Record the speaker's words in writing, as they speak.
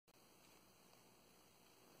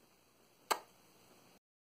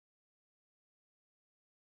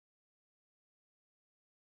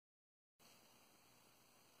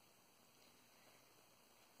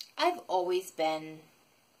I've always been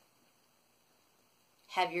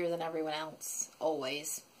heavier than everyone else.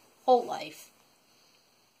 Always. Whole life.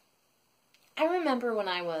 I remember when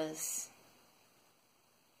I was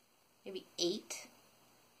maybe 8.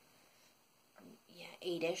 Yeah,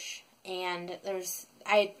 8-ish. And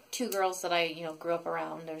I had 2 girls that I, grew up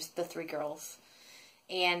around. There's the 3 girls.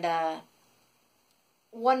 And,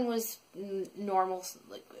 one was normal,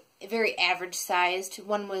 like, very average sized.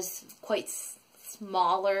 One was quite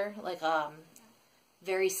smaller, like,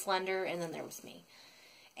 very slender. And then there was me.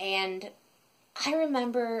 And I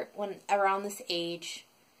remember when, around this age,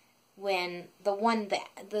 when the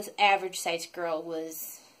average sized girl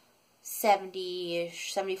was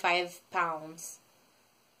 70-ish, 75 pounds.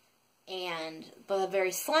 But the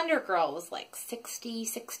very slender girl was like 60,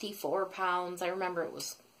 64 pounds. I remember it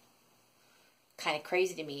was kind of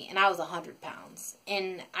crazy to me. And I was 100 pounds.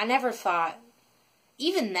 And I never thought,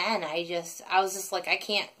 even then, I was just like, I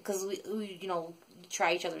can't, because we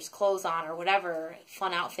try each other's clothes on or whatever,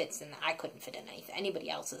 fun outfits, and I couldn't fit in anybody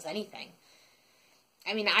else's anything.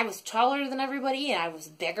 I mean, I was taller than everybody, and I was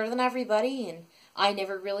bigger than everybody, and I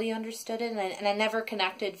never really understood it, and I never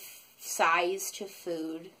connected size to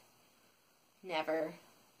food. Never.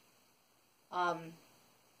 I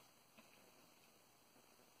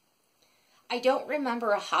don't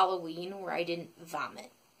remember a Halloween where I didn't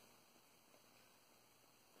vomit.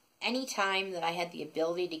 Any time that I had the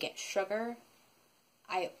ability to get sugar,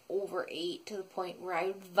 I overate to the point where I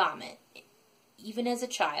would vomit. Even as a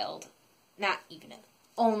child.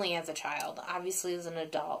 Only as a child. Obviously as an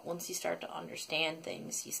adult, once you start to understand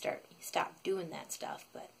things, you stop doing that stuff.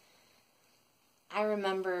 But I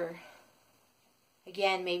remember,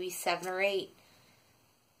 again, maybe 7 or 8,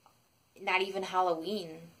 not even Halloween,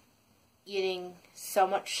 eating so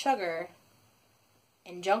much sugar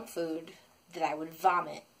and junk food that I would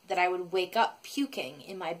vomit, that I would wake up puking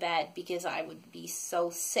in my bed because I would be so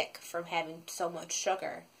sick from having so much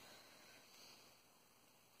sugar.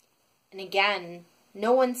 And again,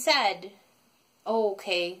 no one said, oh,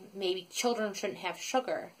 okay, maybe children shouldn't have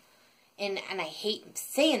sugar. And I hate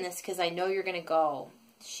saying this because I know you're going to go,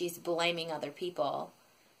 she's blaming other people.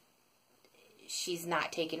 She's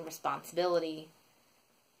not taking responsibility.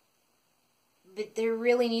 But there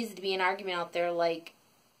really needs to be an argument out there, like,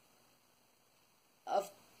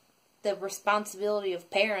 of the responsibility of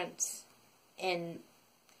parents and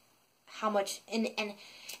how much, and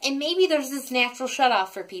maybe there's this natural shutoff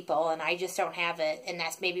for people, and I just don't have it, and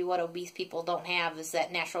that's maybe what obese people don't have, is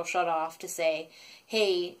that natural shutoff to say,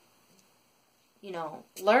 hey,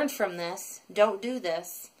 learn from this, don't do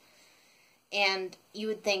this. And you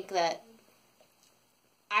would think that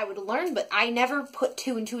I would learn, but I never put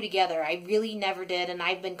 2 and 2 together. I really never did, and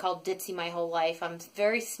I've been called ditzy my whole life. I'm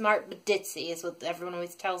very smart, but ditzy is what everyone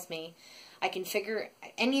always tells me. I can figure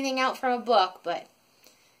anything out from a book, but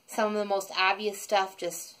some of the most obvious stuff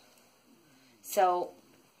just... So,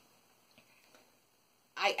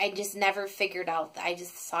 I just never figured out. I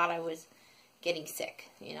just thought I was getting sick,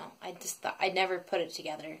 I just thought, I never put it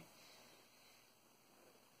together.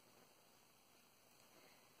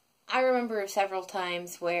 I remember several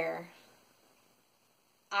times where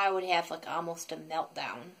I would have like almost a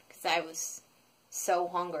meltdown because I was so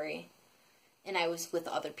hungry, and I was with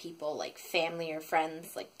other people, like family or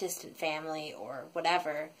friends, like distant family or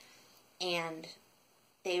whatever, and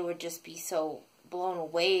they would just be so blown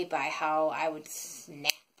away by how I would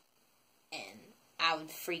snap and I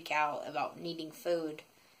would freak out about needing food.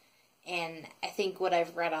 And I think what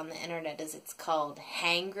I've read on the internet is it's called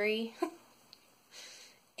hangry.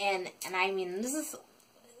 And I mean, this is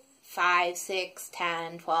 5, 6,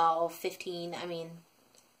 10, 12, 15,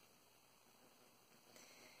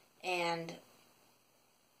 and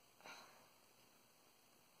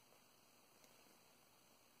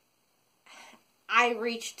I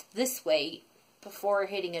reached this weight before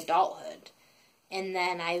hitting adulthood, and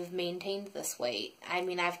then I've maintained this weight.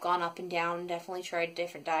 I've gone up and down, definitely tried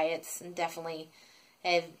different diets, and definitely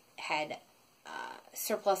have had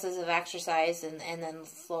surpluses of exercise and then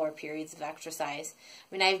slower periods of exercise.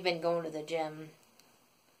 I've been going to the gym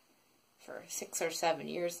for 6 or 7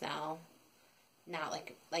 years now. Not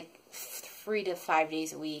like 3 to 5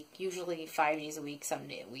 days a week. Usually 5 days a week. Some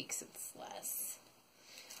weeks it's less.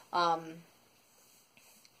 And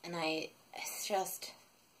it's just,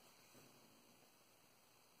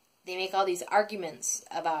 they make all these arguments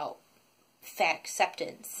about fat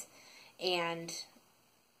acceptance, and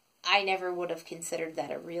I never would have considered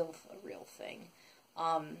that a real thing.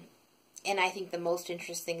 And I think the most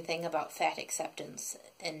interesting thing about fat acceptance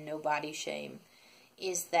and no body shame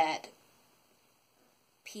is that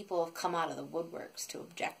people have come out of the woodworks to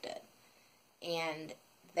object it. And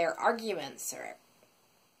their arguments are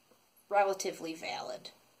relatively valid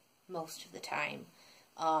most of the time.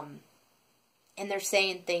 And they're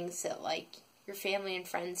saying things that, like, your family and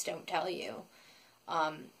friends don't tell you.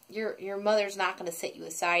 Your mother's not going to sit you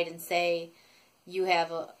aside and say, you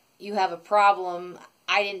have a problem.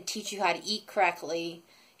 I didn't teach you how to eat correctly.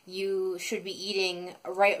 You should be eating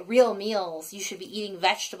real meals. You should be eating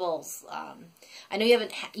vegetables. I know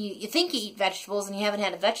you think you eat vegetables and you haven't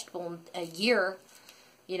had a vegetable in a year.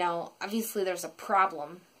 You know, obviously there's a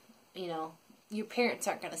problem. You know, your parents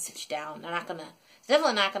aren't going to sit you down. They're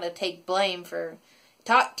definitely not going to take blame for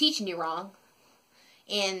teaching you wrong.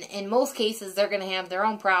 And in most cases, they're going to have their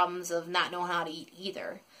own problems of not knowing how to eat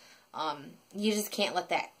either. You just can't let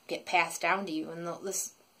that get passed down to you. And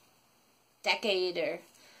this decade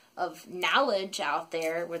of knowledge out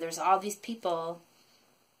there where there's all these people,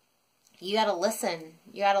 you got to listen.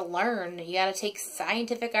 You got to learn. You got to take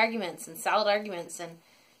scientific arguments and solid arguments and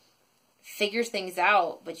figure things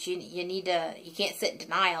out. But you can't sit in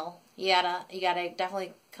denial. You gotta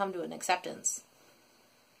definitely come to an acceptance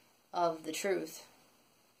of the truth.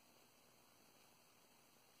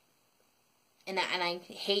 And I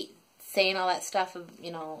hate saying all that stuff,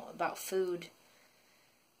 you know, about food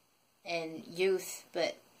and youth,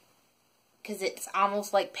 but because it's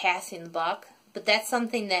almost like passing the buck. But that's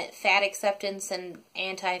something that fat acceptance and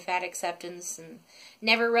anti-fat acceptance and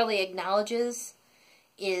never really acknowledges,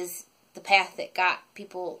 is the path that got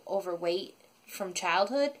people overweight from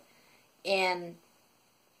childhood. And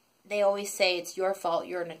they always say it's your fault,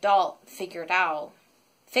 you're an adult, figure it out,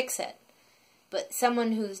 fix it. But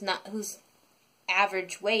someone who's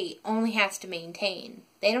average weight only has to maintain.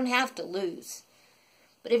 They don't have to lose.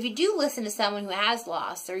 But if you do listen to someone who has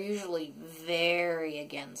lost, they're usually very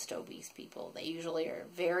against obese people. They usually are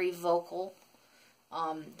very vocal.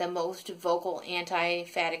 The most vocal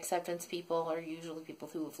anti-fat acceptance people are usually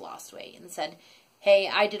people who have lost weight and said, hey,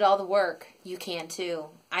 I did all the work. You can too.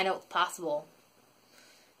 I know it's possible.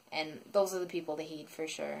 And those are the people to heed for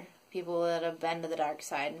sure. People that have been to the dark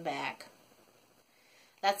side and back.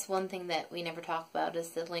 That's one thing that we never talk about, is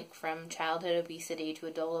the link from childhood obesity to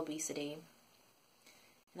adult obesity.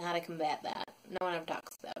 And how to combat that. No one ever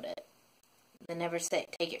talks about it. They never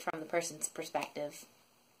take it from the person's perspective.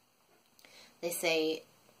 They say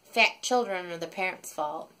fat children are the parents'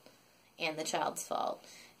 fault and the child's fault.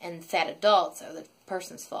 And fat adults are the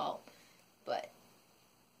person's fault. But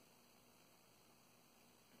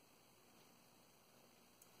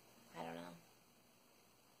I don't know.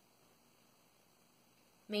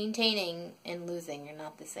 Maintaining and losing are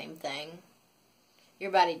not the same thing. Your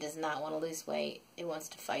body does not want to lose weight. It wants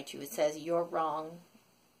to fight you. It says, you're wrong.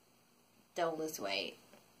 Don't lose weight.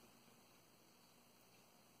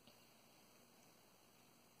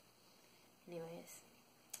 Anyways,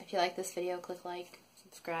 if you like this video, click like,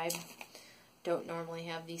 subscribe. Don't normally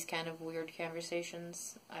have these kind of weird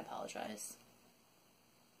conversations. I apologize.